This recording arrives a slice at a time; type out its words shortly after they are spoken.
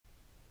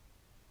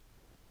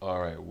All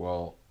right.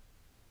 Well,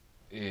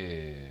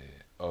 eh,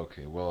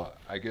 okay. Well,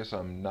 I guess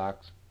I'm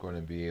not going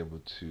to be able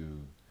to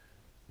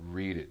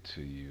read it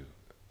to you.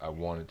 I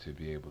wanted to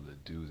be able to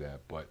do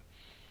that, but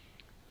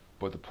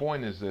the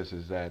point is this: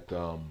 is that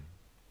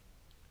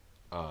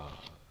uh,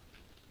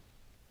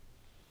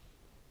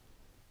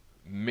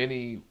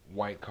 many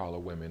white collar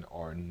women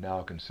are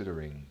now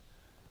considering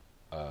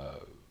uh,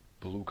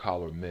 blue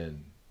collar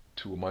men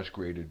to a much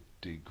greater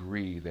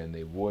degree than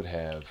they would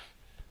have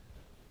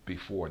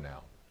before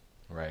now,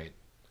 right?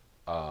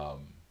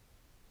 Um,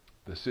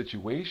 the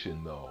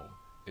situation, though,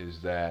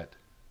 is that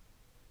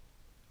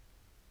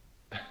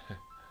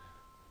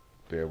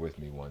bear with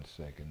me one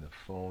second. The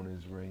phone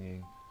is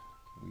ringing.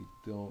 We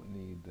don't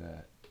need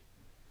that.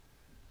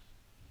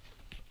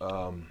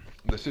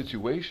 The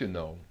situation,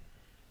 though,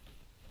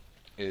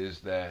 is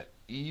that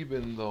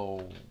even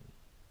though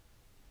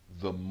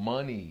the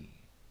money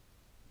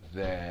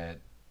that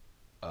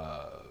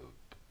uh,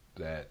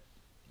 that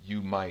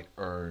you might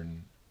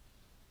earn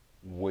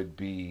would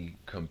be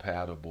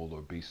compatible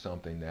or be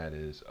something that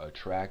is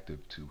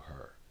attractive to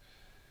her,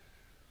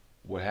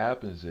 what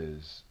happens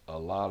is a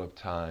lot of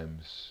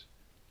times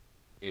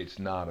it's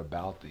not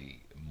about the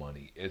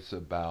money. It's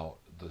about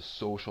the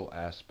social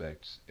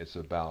aspects. It's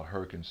about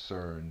her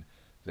concern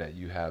that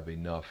you have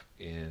enough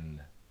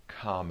in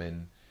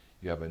common,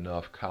 you have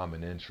enough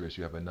common interests,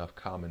 you have enough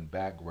common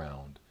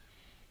background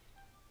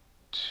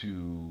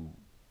to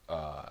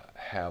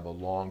have a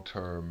long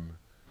term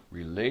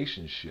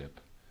relationship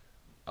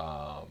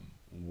um,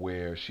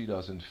 where she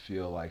doesn't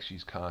feel like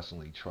she's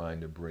constantly trying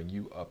to bring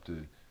you up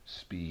to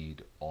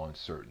speed on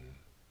certain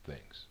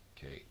things.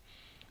 Okay.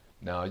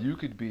 Now, you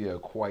could be a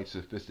quite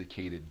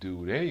sophisticated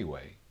dude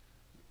anyway,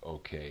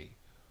 okay,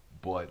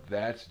 but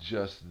that's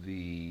just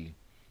the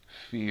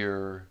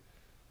fear,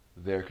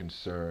 their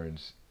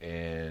concerns,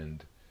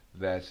 and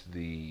that's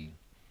the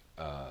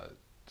uh,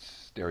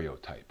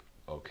 stereotype,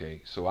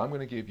 okay? So I'm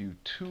going to give you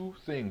two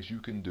things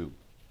you can do,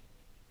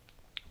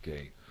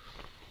 okay?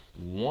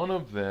 One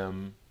of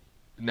them,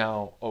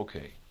 now,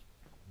 okay,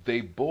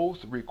 they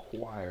both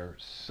require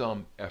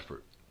some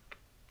effort,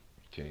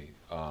 okay?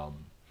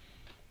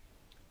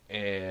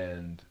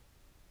 And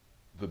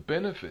the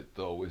benefit,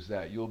 though, is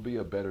that you'll be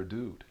a better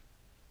dude,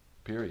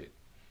 period.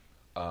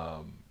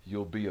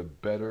 You'll be a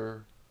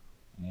better,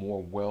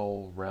 more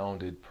well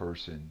rounded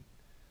person,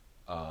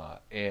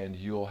 and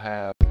you'll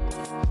have